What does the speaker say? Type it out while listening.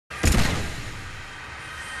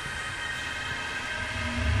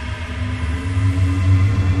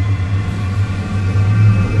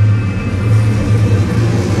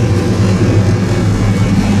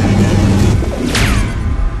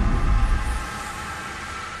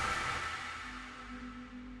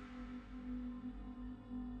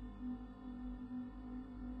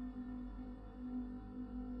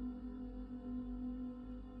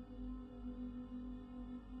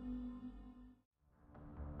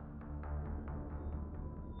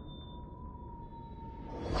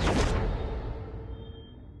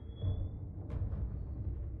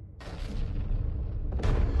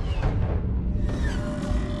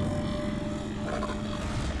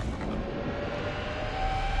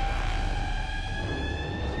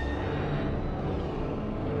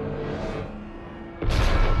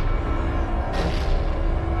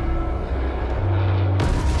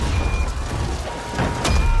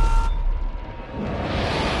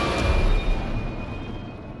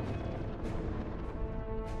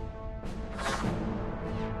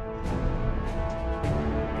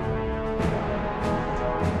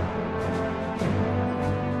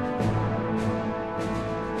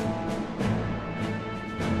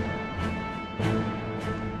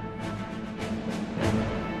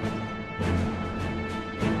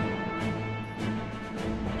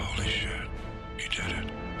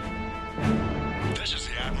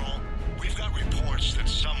us that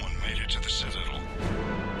someone made it to the Citadel.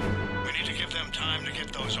 We need to give them time to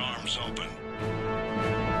get those arms open.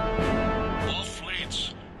 All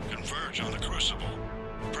fleets converge on the Crucible,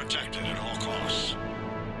 protected at all costs.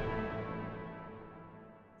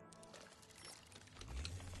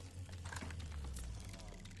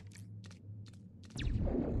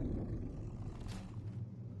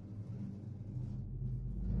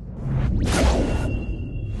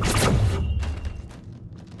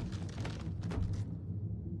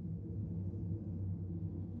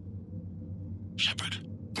 Shepard.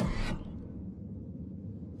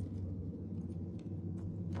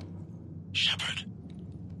 Shepard.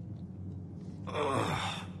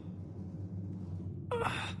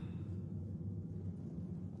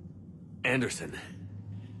 Anderson.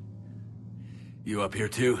 You up here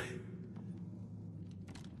too?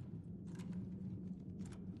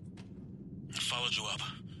 Followed you up,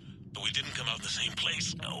 but we didn't come out in the same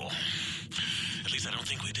place. Oh, at least I don't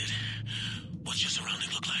think we did. What's your surrounding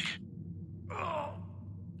look like?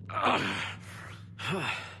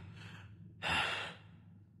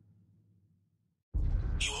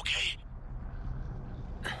 You okay?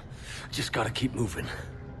 Just gotta keep moving.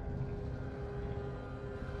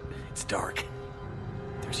 It's dark.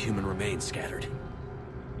 There's human remains scattered.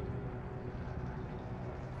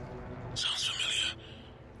 Sounds familiar.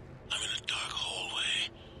 I'm in a dark hallway.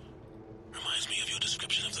 Reminds me of your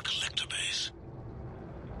description of the collector base.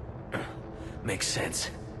 Makes sense.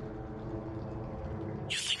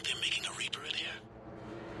 You think they're making a Reaper in here?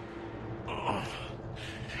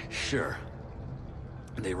 Sure.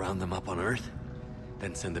 They round them up on Earth,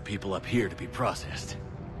 then send the people up here to be processed.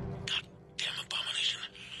 Goddamn abomination.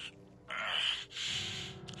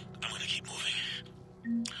 I'm gonna keep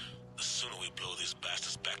moving. The sooner we blow these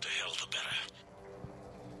bastards back to hell, the better.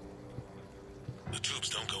 The troops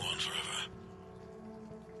don't go on forever.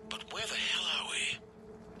 But where the hell are we?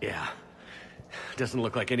 Yeah. Doesn't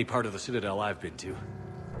look like any part of the Citadel I've been to.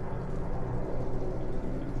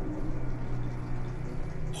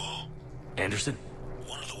 Whoa. Anderson?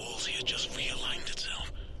 One of the walls here just realigned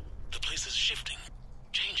itself. The place is shifting,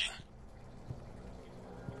 changing.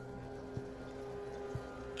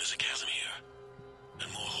 There's a chasm here,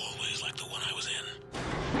 and more hallways like the one I was in.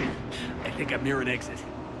 I think I'm near an exit.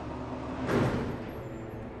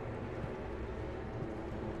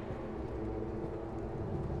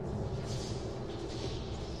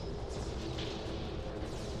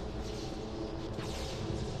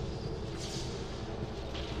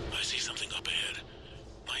 I see something up ahead.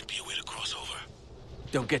 Might be a way to cross over.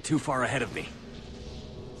 Don't get too far ahead of me.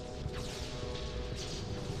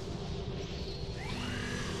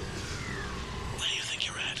 Where do you think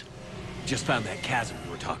you're at? Just found that chasm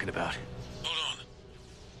we were talking about. Hold on.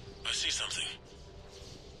 I see something.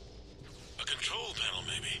 A control panel,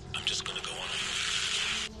 maybe. I'm just gonna go on.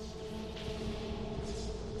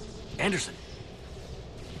 Anderson!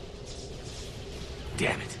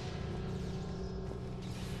 Damn it.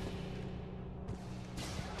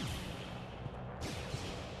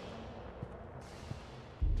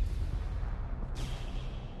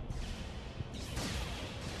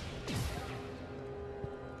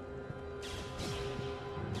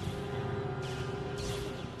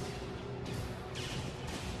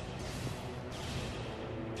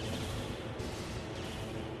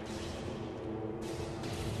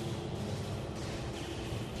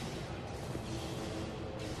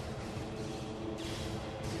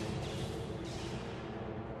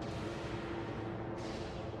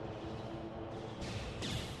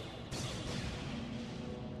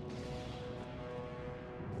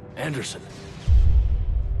 Anderson.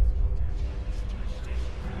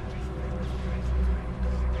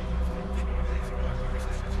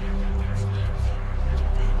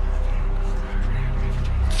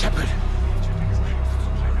 Shepard!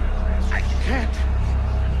 I can't!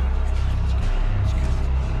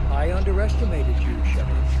 I underestimated you,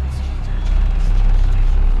 Shepard.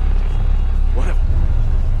 What a...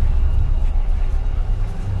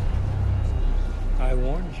 I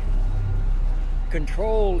warned you.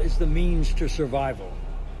 Control is the means to survival.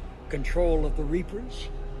 Control of the Reapers,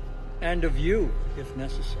 and of you, if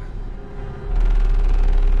necessary.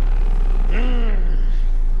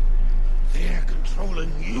 They're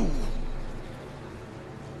controlling you.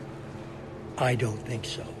 I don't think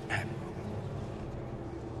so, Admiral.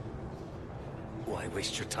 Why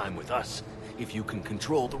waste your time with us if you can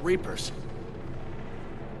control the Reapers?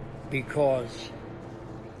 Because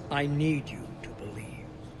I need you to believe.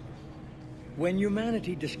 When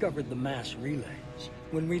humanity discovered the mass relays,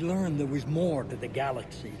 when we learned there was more to the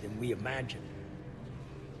galaxy than we imagined,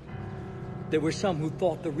 there were some who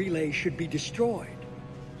thought the relays should be destroyed.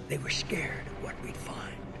 They were scared of what we'd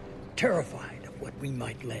find, terrified of what we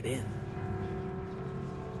might let in.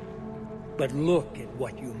 But look at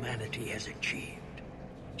what humanity has achieved.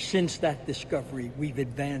 Since that discovery, we've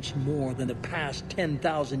advanced more than the past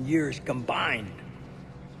 10,000 years combined.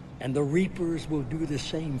 And the Reapers will do the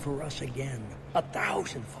same for us again,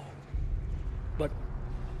 1,000-fold. But...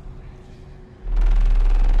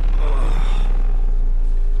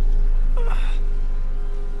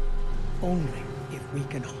 only if we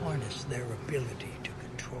can harness their ability to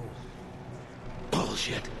control.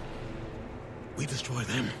 Bullshit. We destroy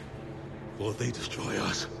them, or they destroy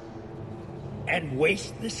us. And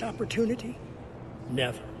waste this opportunity?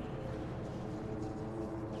 Never.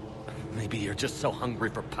 Maybe you're just so hungry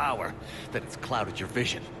for power that it's clouded your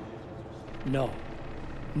vision. No.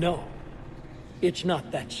 No. It's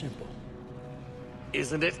not that simple.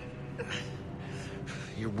 Isn't it?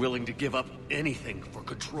 You're willing to give up anything for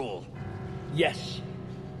control. Yes.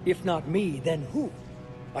 If not me, then who?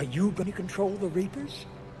 Are you going to control the Reapers?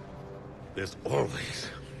 There's always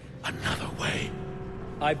another way.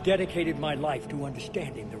 I've dedicated my life to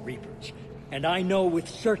understanding the Reapers, and I know with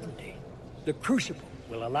certainty the Crucible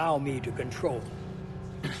will allow me to control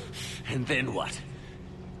them. And then what?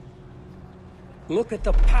 Look at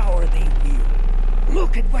the power they wield.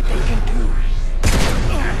 Look at what they can do.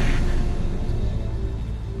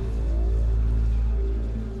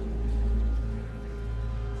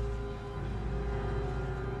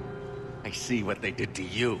 I see what they did to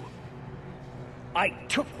you. I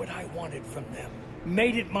took what I wanted from them,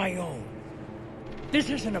 made it my own. This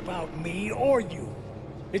isn't about me or you.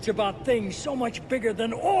 It's about things so much bigger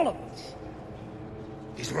than all of us.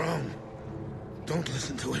 He's wrong. Don't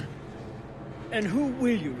listen to him. And who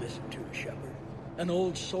will you listen to, Shepard? An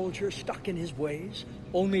old soldier stuck in his ways,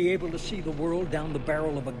 only able to see the world down the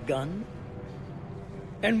barrel of a gun?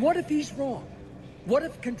 And what if he's wrong? What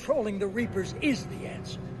if controlling the Reapers is the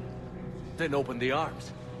answer? Then open the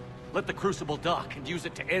arms. Let the Crucible dock and use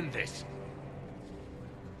it to end this.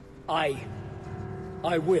 I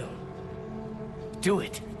will. Do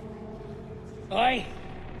it. I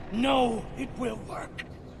know it will work.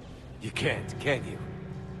 You can't, can you?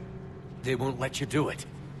 They won't let you do it.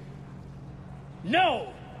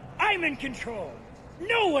 No! I'm in control!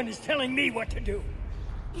 No one is telling me what to do!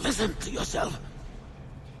 Listen to yourself.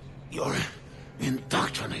 You're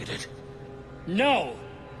indoctrinated. No!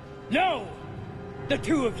 No! The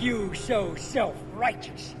two of you so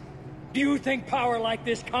self-righteous. Do you think power like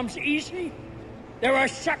this comes easy? There are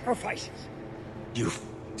sacrifices. You've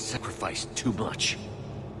sacrificed too much.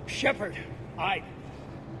 Shepard, I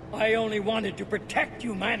only wanted to protect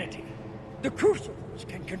humanity. The Crucibles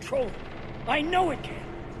can control it. I know it can.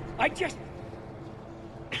 I just...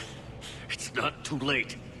 It's not too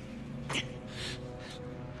late.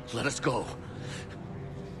 Let us go.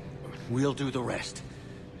 We'll do the rest.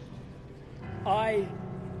 I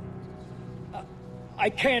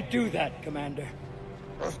can't do that, Commander.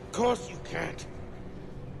 Of course you can't.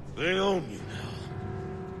 They own you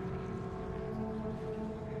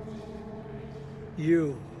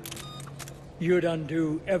now. You'd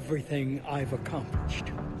undo everything I've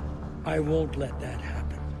accomplished. I won't let that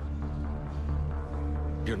happen.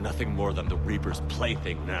 You're nothing more than the Reaper's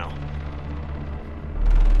plaything now.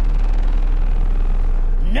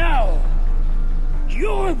 Now,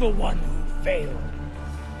 you're the one who failed.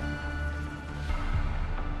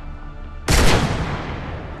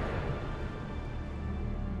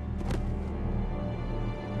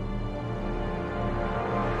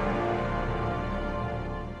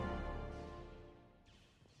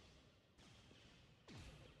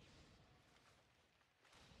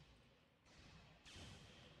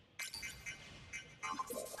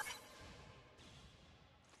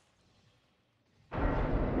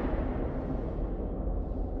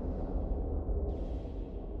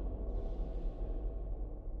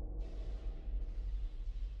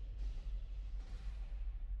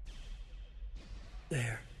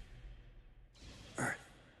 There. Earth.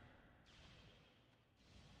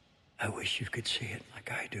 I wish you could see it like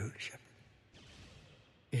I do, Shepard.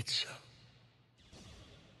 It's so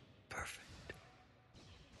perfect.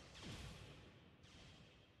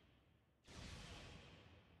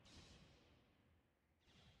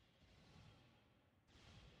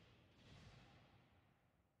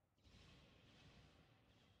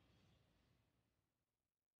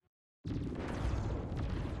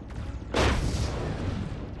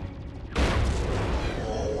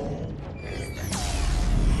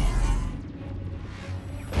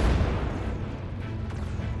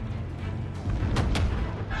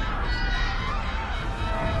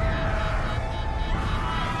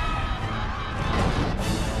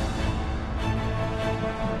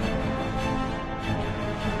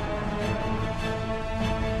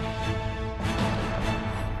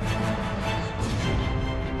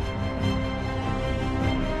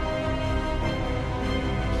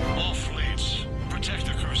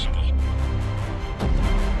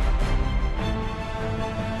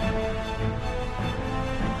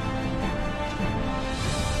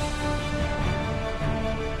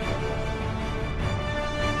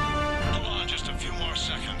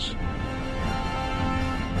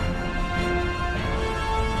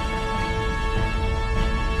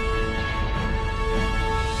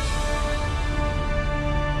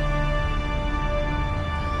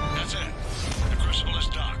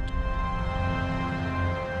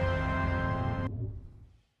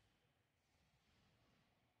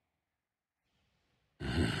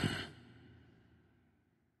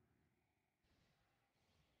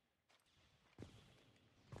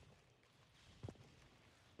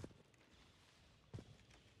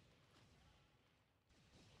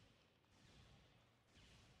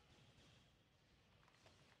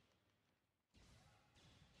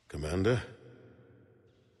 Commander?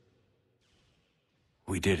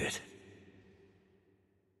 We did it.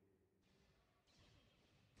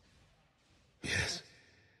 Yes,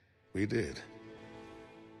 we did.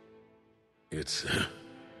 It's,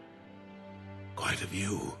 quite a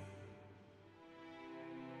view.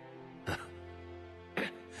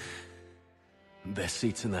 Best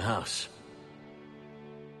seats in the house.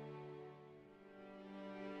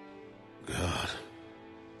 God.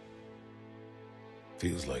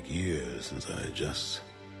 Feels like years since I just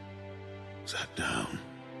sat down.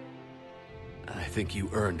 I think you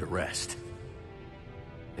earned a rest.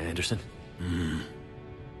 Anderson?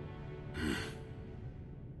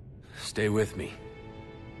 Stay with me.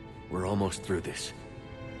 We're almost through this.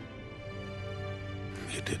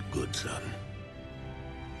 You did good, son.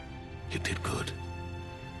 You did good.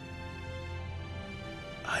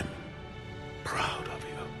 I'm proud of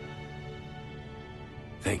you.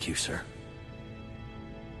 Thank you, sir.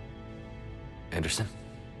 Anderson?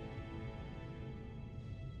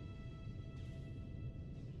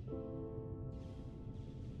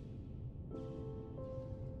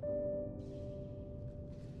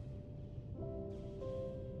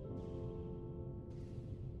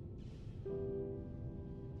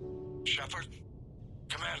 Shepard?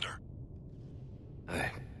 Commander?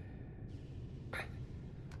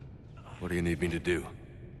 What do you need me to do?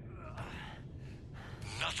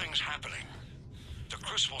 Nothing's happening. The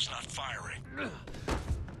crucible's not firing.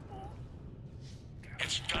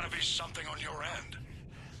 It's gotta be something on your end.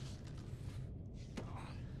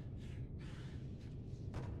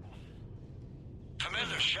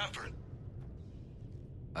 Commander Shepard!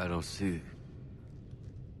 I don't see...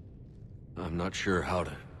 I'm not sure how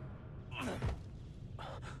to...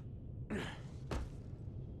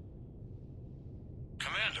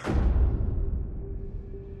 Commander!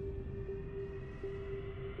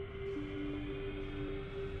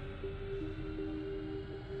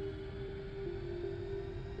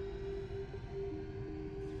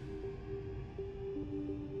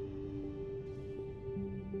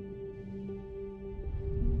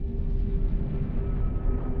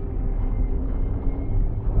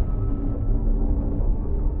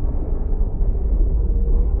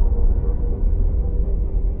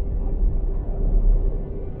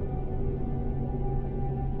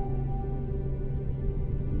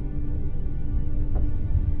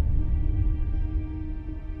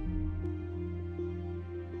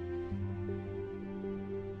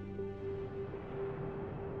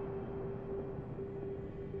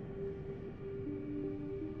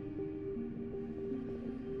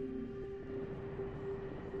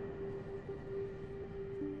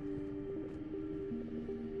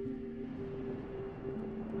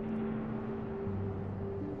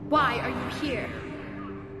 Why are you here?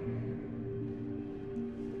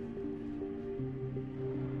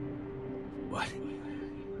 What?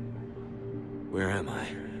 Where am I?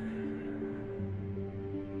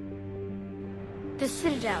 The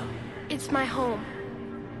Citadel. It's my home.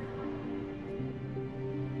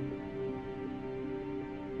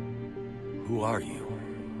 Who are you?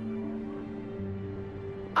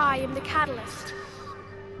 I am the Catalyst.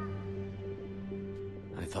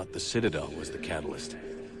 I thought the Citadel was the catalyst.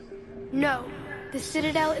 No, the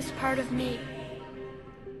Citadel is part of me.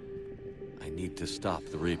 I need to stop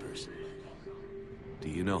the Reapers. Do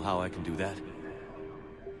you know how I can do that?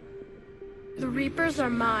 The Reapers are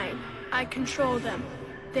mine. I control them.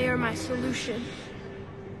 They are my solution.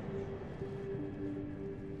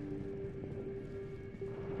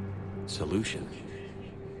 Solution?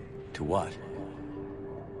 To what?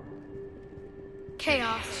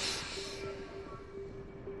 Chaos.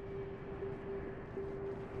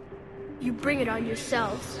 You bring it on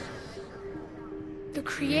yourselves. The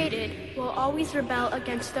created will always rebel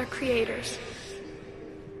against their creators.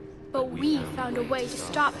 But we found a way to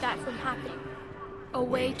stop that from happening. A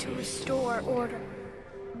way to restore order.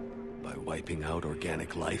 By wiping out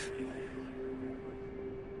organic life?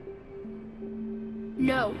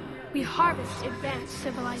 No, we harvest advanced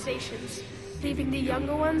civilizations, leaving the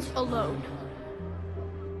younger ones alone.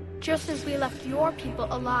 Just as we left your people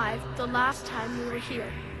alive the last time we were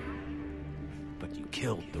here. But you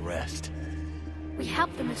killed the rest. We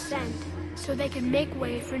helped them ascend, so they could make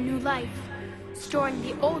way for new life, storing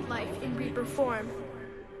the old life in Reaper form.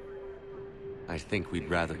 I think we'd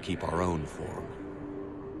rather keep our own form.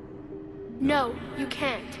 No, you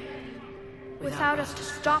can't. Without us to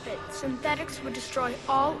stop it, synthetics would destroy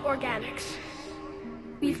all organics.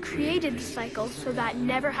 We've created the cycle so that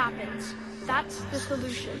never happens. That's the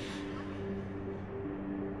solution.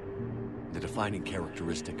 The defining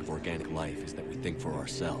characteristic of organic life is that we think for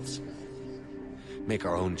ourselves. Make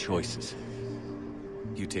our own choices.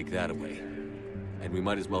 You take that away, and we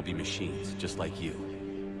might as well be machines, just like you.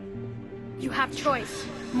 You have choice,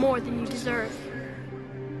 more than you deserve.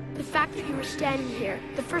 The fact that you are standing here,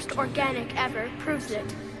 the first organic ever, proves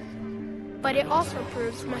it. But it also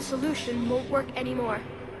proves my solution won't work anymore.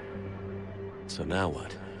 So now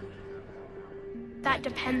what? That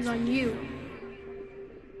depends on you.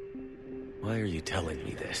 Why are you telling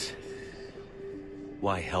me this?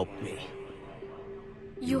 Why help me?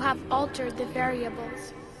 You have altered the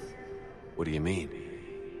variables. What do you mean?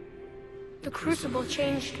 The Crucible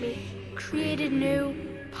changed me, created new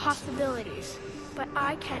possibilities, but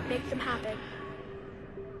I can't make them happen.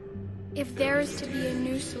 If there is to be a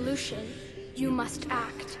new solution, you must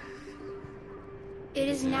act. It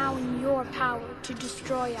is now in your power to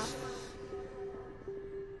destroy us.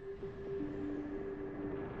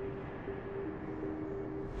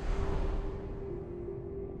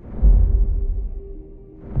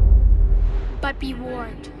 But be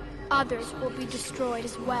warned, others will be destroyed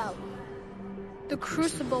as well. The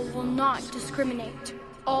Crucible will not discriminate.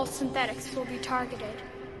 All synthetics will be targeted.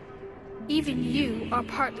 Even you are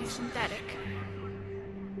partly synthetic.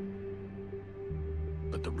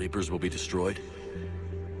 But the Reapers will be destroyed?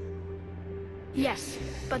 Yes,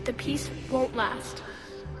 but the peace won't last.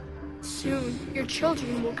 Soon, your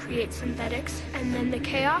children will create synthetics, and then the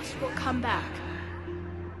chaos will come back.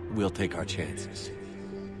 We'll take our chances.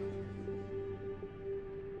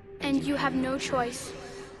 And you have no choice.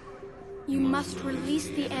 You must release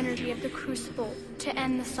the energy of the Crucible to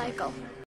end the cycle.